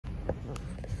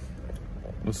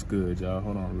What's good, y'all?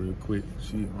 Hold on real quick.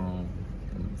 She I'm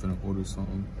finna order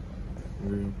something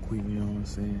real quick, you know what I'm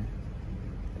saying?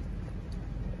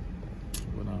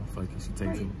 But fuck it, she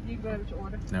takes it. You grab your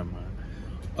order. Never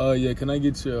mind. Yeah, can I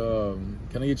get your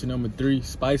number 3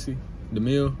 spicy, the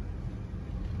meal?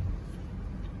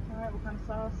 Alright, what kind of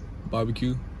sauce?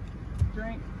 Barbecue.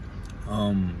 Drink.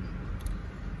 Let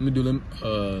me do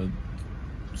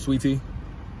sweet tea.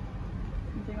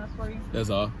 Anything else for you? That's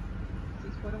all.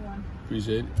 641.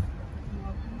 Appreciate it. You're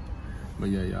welcome. But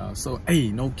yeah, y'all. So, hey,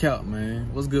 no cap,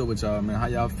 man. What's good with y'all, man? How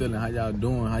y'all feeling? How y'all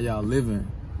doing? How y'all living?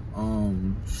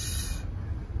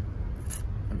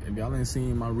 If y'all ain't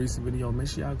seen my recent video, make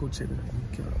sure y'all go check it out. No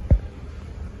cap.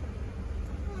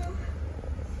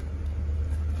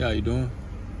 Yeah, how you doing?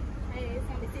 Hey, it's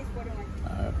only 641.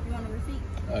 Alright. You want a receipt?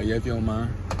 Yeah, if you don't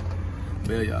mind.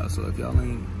 But yeah, y'all. So if y'all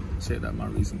ain't checked out my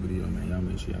recent video, man, y'all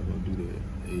make sure y'all go do that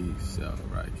ASAP,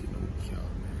 right? No cap,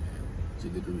 man.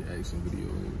 Just did the reaction video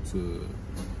to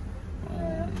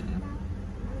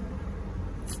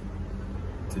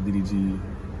DDG.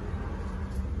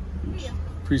 Yeah.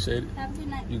 Appreciate it. Have a good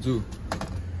night. You too.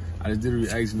 I just did a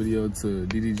reaction video to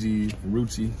DDG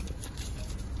Rucci.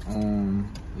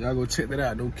 Y'all go check that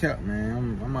out. No cap,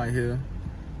 man. I'm out here.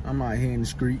 I'm out here in the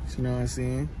streets. You know what I'm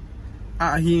saying?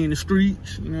 Out here in the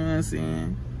streets. You know what I'm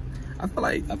saying? I feel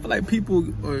like people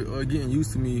are getting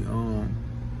used to me.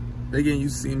 They getting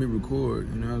used to seeing me record.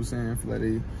 You know what I'm saying? I feel like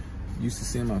they used to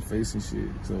seeing my face and shit.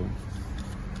 So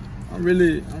I'm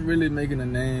really making a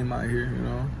name out here. You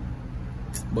know.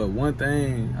 But one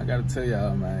thing I gotta tell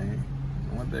y'all, man.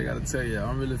 One thing I gotta tell y'all,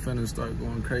 I'm really finna start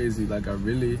going crazy. Like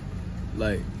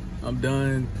I'm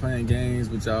done playing games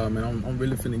with y'all, man. I'm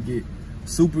really finna get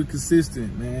super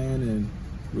consistent, man, and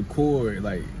record,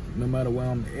 like, no matter where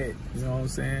I'm at, you know what I'm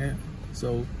saying?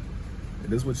 So,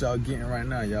 this is what y'all getting right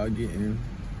now. Y'all getting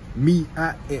me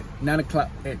out at 9 o'clock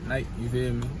at night, you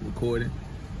feel me, recording.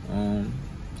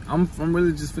 I'm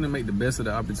really just finna make the best of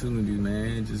the opportunity,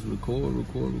 man. Just record,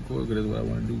 because that's what I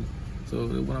wanna do. So,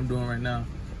 that's what I'm doing right now.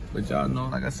 But y'all know,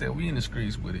 like I said, we in the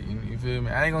streets with it, you feel me?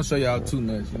 I ain't gonna show y'all too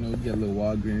much, you know, you got a little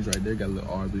Walgreens right there, got a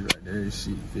little Arby's right there and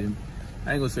shit, you feel me?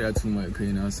 I ain't gonna show y'all too much, cause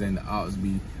you know what I'm saying, the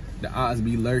odds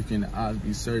be lurking, the odds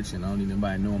be searching. I don't need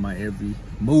nobody knowing my every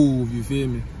move, you feel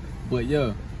me? But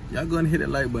yeah, y'all go ahead and hit that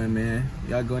like button, man.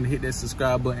 Y'all go ahead and hit that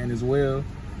subscribe button as well.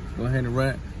 Let's go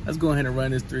ahead and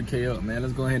run this 3K up, man.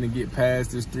 Let's go ahead and get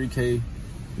past this 3K.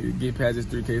 Get past this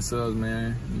 3K subs,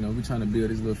 man. You know, we trying to build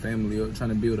this little family up,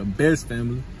 trying to build a best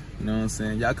family. You know what I'm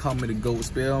saying? Y'all call me the GOAT.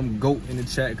 Spell GOAT in the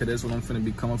chat, cause that's what I'm finna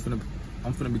become. I'm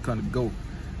finna become the GOAT.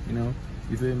 You know?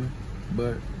 You feel me?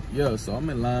 But yeah, so I'm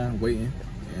in line waiting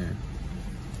and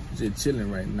just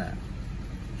chilling right now.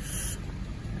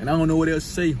 And I don't know what else to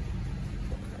say.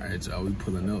 Alright, y'all, we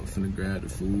pulling up, finna grab the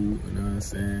food, you know what I'm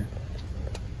saying?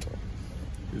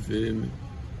 You feel me?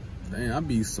 Dang, I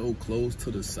be so close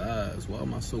to the sides. Why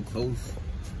am I so close?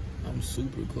 I'm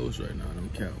super close right now, no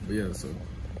cap. But yeah, so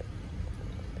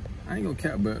I ain't gonna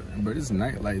cap, but this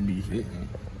nightlight be hitting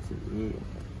for real.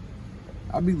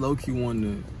 I be low-key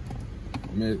wanting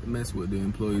to mess with the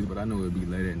employees, but I know it'd be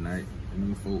late at night and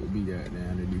them folk would be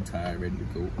goddamn, they be tired, ready to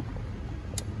go.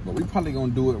 But we probably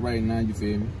gonna do it right now, you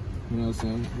feel me? You know what I'm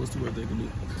saying? What's the word they can do?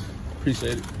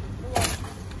 Appreciate it.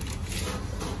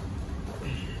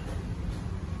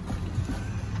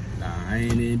 I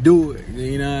ain't even do it,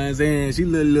 you know what I'm saying? She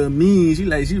little mean, she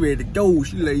like she ready to go.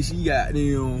 She like she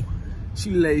goddamn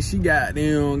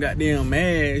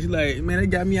mad. She like, man, they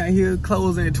got me out here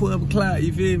closing at 12 o'clock,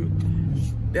 you feel me?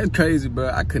 That's crazy, bro.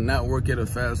 I could not work at a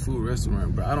fast food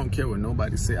restaurant, bro. I don't care what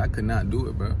nobody say. I could not do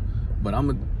it, bro. But I'm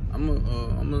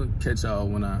gonna catch y'all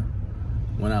when I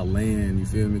land, you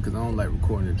feel me? Cause I don't like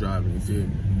recording and driving, you feel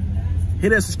me? Hit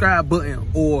that subscribe button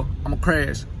or I'ma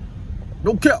crash.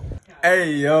 No cap.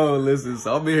 Hey, yo, listen,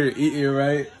 so I'm in here eating,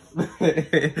 right?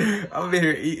 I'm in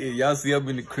here eating. Y'all see I'm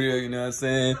in the crib, you know what I'm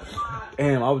saying?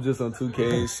 Damn, I was just on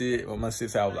 2K and shit. Well, my shit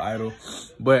said I was idle.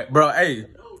 But, bro, hey,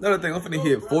 another thing, I'm finna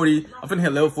hit 40. I'm finna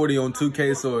hit level 40 on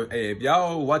 2K. So, hey, if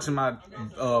y'all watching my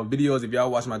videos, if y'all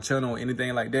watch my channel or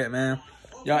anything like that, man,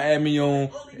 y'all add me on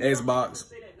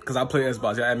Xbox. Because I play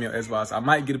Xbox. Y'all add me on Xbox. I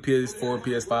might get a PS4,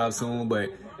 PS5 soon, but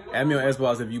add me on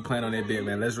Xbox if you plan on that bit,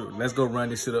 man. Let's go run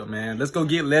this shit up, man. Let's go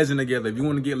get Legend together. If you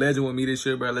want to get Legend with me this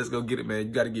year, bro, let's go get it, man.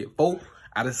 You got to get 4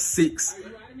 out of 6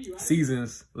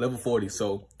 seasons level 40.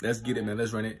 So let's get it, man.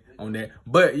 Let's run it on that.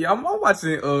 But yeah, I'm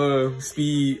watching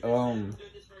Speed. I'm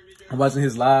watching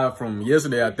his live from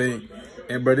yesterday, I think.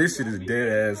 And bro, this shit is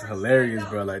dead ass hilarious,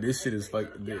 bro. Like this shit is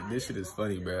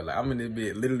funny, bro. Like I'm in this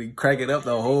bit literally cracking up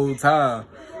the whole time.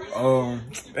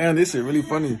 Man, this shit really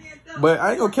funny. But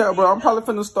I ain't gonna cap, bro. I'm probably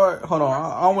finna start. Hold on,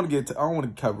 I don't want to get. I don't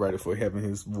want to copyrighted for having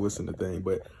his voice in the thing.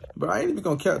 But I ain't even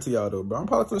gonna cap to y'all though, bro. I'm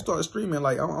probably finna start streaming.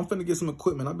 Like I'm finna get some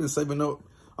equipment. I've been saving up.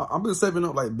 I've been saving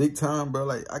up like big time, bro.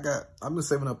 Like I've been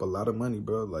saving up a lot of money,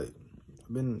 bro. Like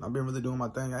I've been really doing my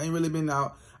thing. I ain't really been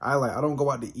out. I don't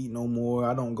go out to eat no more.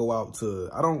 I don't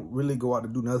really go out to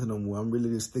do nothing no more. I'm really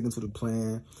just sticking to the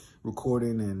plan,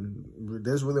 recording, and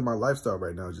that's really my lifestyle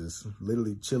right now. Just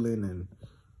literally chilling and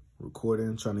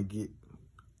recording, trying to get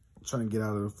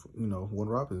out of, you know,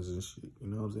 Warner Robins and shit. You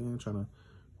know what I'm saying? Trying to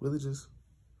really just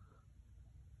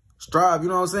strive, you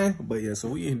know what I'm saying? But yeah, so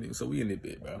we in it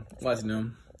bit, bro. Watching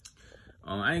them.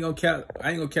 I ain't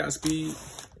gonna count speed.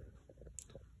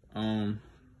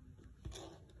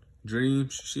 Dream,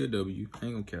 she a W. I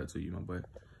ain't gonna count to you, my boy.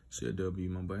 She a W,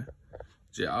 my boy.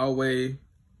 Just always,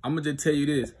 I'm gonna just tell you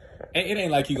this. It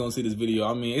ain't like you gonna see this video.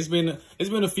 I mean, it's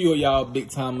been a few of y'all big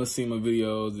timers seen my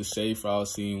videos. The Shade Frog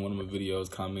seen one of my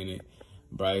videos, commented.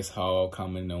 Bryce Hall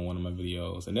commented on one of my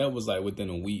videos, and that was like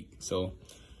within a week. So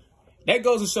that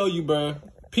goes to show you, bro.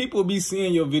 People be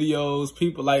seeing your videos.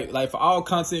 People like for all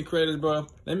content creators, bro.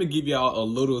 Let me give y'all a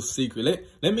little secret.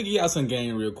 Let me give y'all some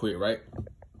game real quick, right?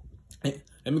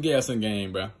 Let me give y'all some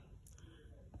game, bro.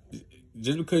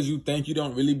 Just because you think you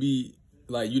don't really be,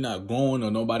 like, you're not growing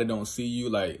or nobody don't see you,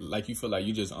 like you feel like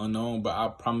you just unknown, but I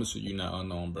promise you're not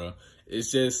unknown, bro.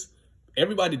 It's just,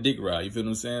 everybody dick ride, you feel what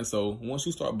I'm saying? So once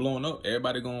you start blowing up,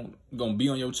 everybody gonna be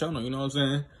on your channel, you know what I'm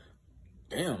saying?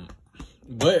 Damn.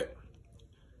 But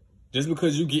just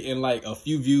because you getting like a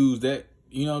few views, that,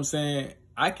 you know what I'm saying?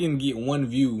 I can get one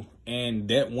view, and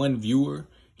that one viewer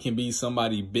can be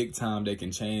somebody big time that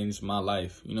can change my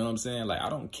life. You know what I'm saying? Like, I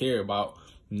don't care about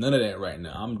none of that right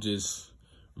now. I'm just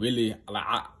really, like,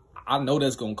 I know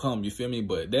that's gonna come, you feel me?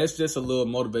 But that's just a little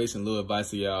motivation, little advice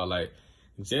to y'all. Like,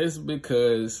 just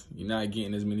because you're not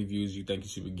getting as many views you think you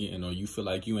should be getting, or you feel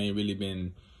like you ain't really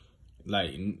been,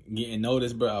 like, getting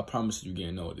noticed, bro, I promise you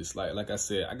getting noticed. Like I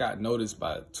said, I got noticed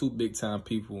by 2 big time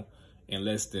people in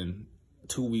less than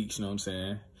 2 weeks, you know what I'm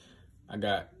saying?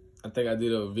 I think I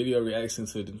did a video reaction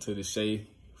to the Shay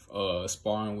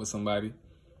sparring with somebody.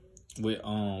 With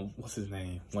what's his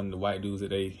name? One of the white dudes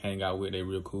that they hang out with, they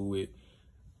real cool with.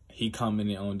 He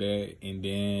commented on that, and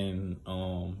then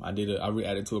I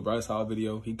reacted to a Bryce Hall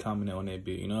video. He commented on that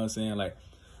bit. You know what I'm saying? Like,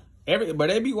 but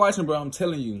they be watching, bro. I'm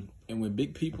telling you. And when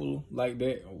big people like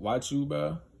that watch you,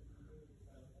 bro,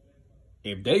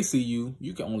 if they see you,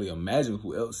 you can only imagine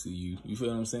who else see you. You feel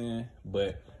what I'm saying?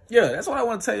 But yeah, that's what I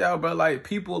want to tell y'all, bro. Like,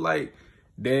 people like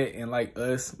that and like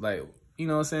us, like, you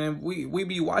know what I'm saying? We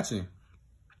be watching.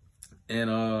 And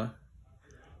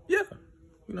yeah,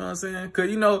 you know what I'm saying? Cause,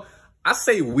 you know, I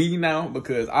say we now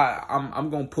because I'm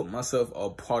gonna put myself a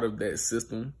part of that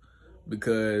system,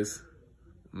 because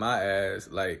my ass,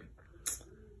 like,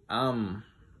 I'm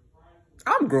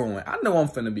growing. I know I'm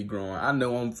finna be growing. I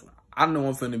know I'm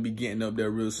finna be getting up there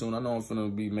real soon. I know I'm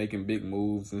finna be making big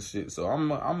moves and shit. So I'm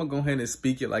gonna go ahead and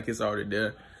speak it like it's already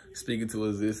there, speaking to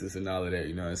existence and all of that.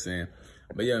 You know what I'm saying?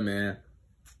 But yeah, man.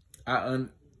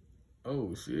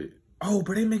 Oh shit. Oh,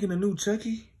 but they making a new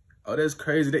Chucky? Oh, that's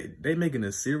crazy. They making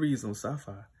a series on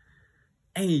Sci-Fi.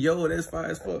 Hey, yo, that's fire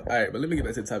as fuck. All right, but let me get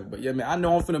back to the topic. But yeah, man, I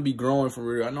know I'm finna be growing for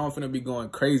real. I know I'm finna be going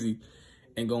crazy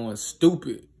and going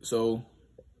stupid. So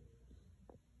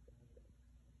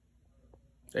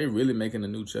they really making a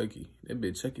new Chucky. That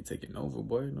bitch Chucky taking over,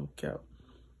 boy. No cap.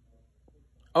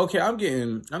 Okay, I'm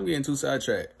getting too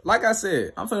sidetracked. Like I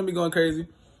said, I'm finna be going crazy.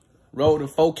 Roll to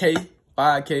 4K,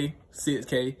 5K,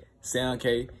 6K,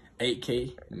 7K,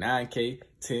 8K, 9K,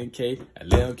 10K,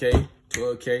 11K,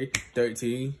 12K,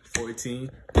 13,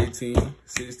 14, 15,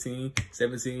 16,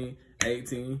 17,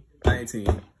 18,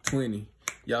 19, 20.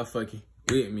 Y'all fucking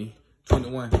with me.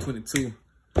 21, 22.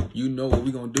 You know what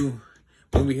we gonna do.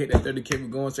 When we hit that 30K, we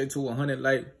going straight to 100,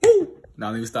 like, woo! Nah,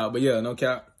 let me stop. But yeah, no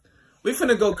cap. We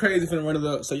finna go crazy, finna run it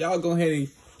up. So y'all go ahead and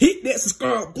hit that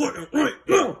subscribe button right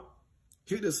now.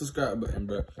 Hit the subscribe button,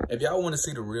 bro. If y'all want to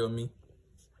see the real me,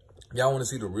 y'all want to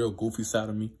see the real goofy side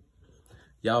of me,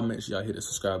 y'all make sure y'all hit the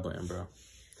subscribe button, bro.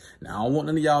 Now, I don't want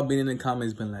none of y'all being in the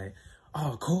comments being like,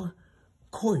 oh,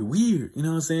 Corey, weird. You know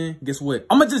what I'm saying? Guess what?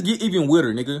 I'm going to just get even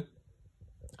weirder, nigga.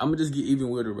 I'm going to just get even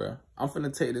weirder, bro. I'm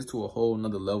finna take this to a whole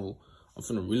nother level. I'm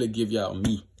finna really give y'all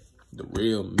me, the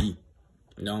real me.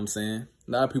 You know what I'm saying?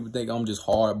 A lot of people think I'm just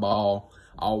hardball,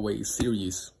 always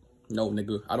serious. No,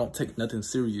 nigga, I don't take nothing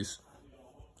serious.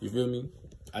 You feel me?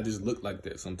 I just look like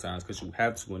that sometimes because you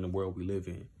have to in the world we live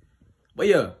in. But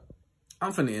yeah,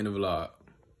 I'm finna end the vlog.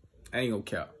 I ain't gonna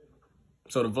cap.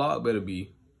 So the vlog better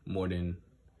be more than,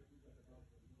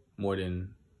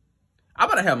 I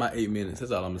better have my 8 minutes.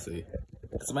 That's all I'm gonna say.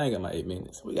 Cause if I ain't got my 8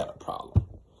 minutes, we got a problem.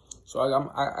 So I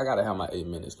gotta have my 8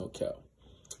 minutes, no cap.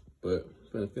 But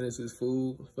finna finish this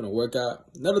food, finna work out.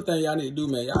 Another thing y'all need to do,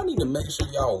 man, y'all need to make sure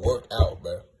y'all work out,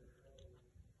 bro.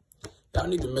 Y'all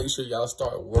need to make sure y'all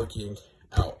start working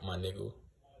out, my nigga.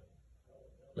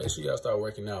 Make sure y'all start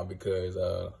working out because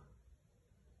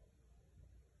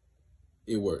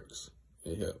it works.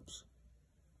 It helps.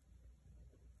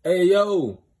 Hey,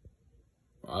 yo.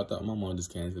 I thought my mom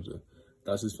just came to the...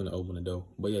 Thought she was finna open the door.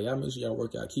 But yeah, y'all make sure y'all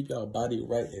work out. Keep y'all body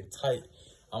right and tight.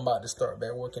 I'm about to start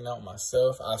back working out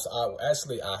myself. I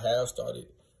have started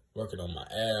working on my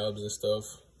abs and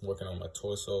stuff. Working on my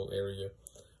torso area.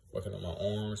 Working on my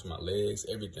arms, my legs,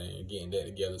 everything. Getting that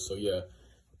together. So yeah,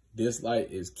 this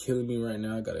light is killing me right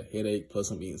now. I got a headache. Plus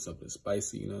I'm eating something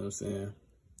spicy. You know what I'm saying?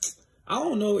 I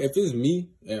don't know if it's me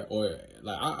or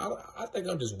like, I think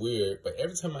I'm just weird. But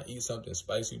every time I eat something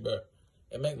spicy, bro,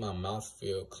 it make my mouth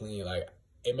feel clean. Like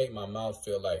it make my mouth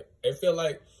feel like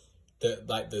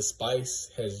the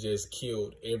spice has just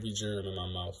killed every germ in my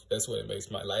mouth. That's what it makes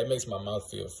it makes my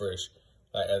mouth feel fresh.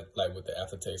 Like with the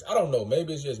aftertaste. I don't know.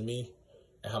 Maybe it's just me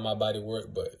and how my body works,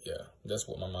 but yeah, that's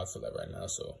what my mouth feel like right now.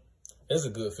 So it's a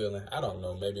good feeling. I don't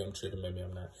know. Maybe I'm tripping. Maybe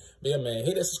I'm not. But yeah, man,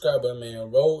 hit that subscribe button,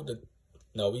 man.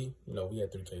 We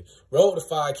had 3K. Roll to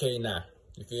 5K now.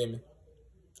 You feel me?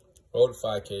 Roll to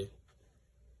 5K.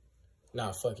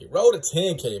 Nah, fuck it. Roll to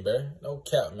 10K, bro. No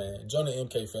cap, man. Join the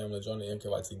MK family. Join the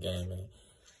MKYT gang, man.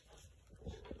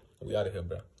 We out of here,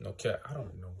 bro. No cap. I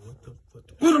don't know what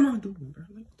am I doing, bro?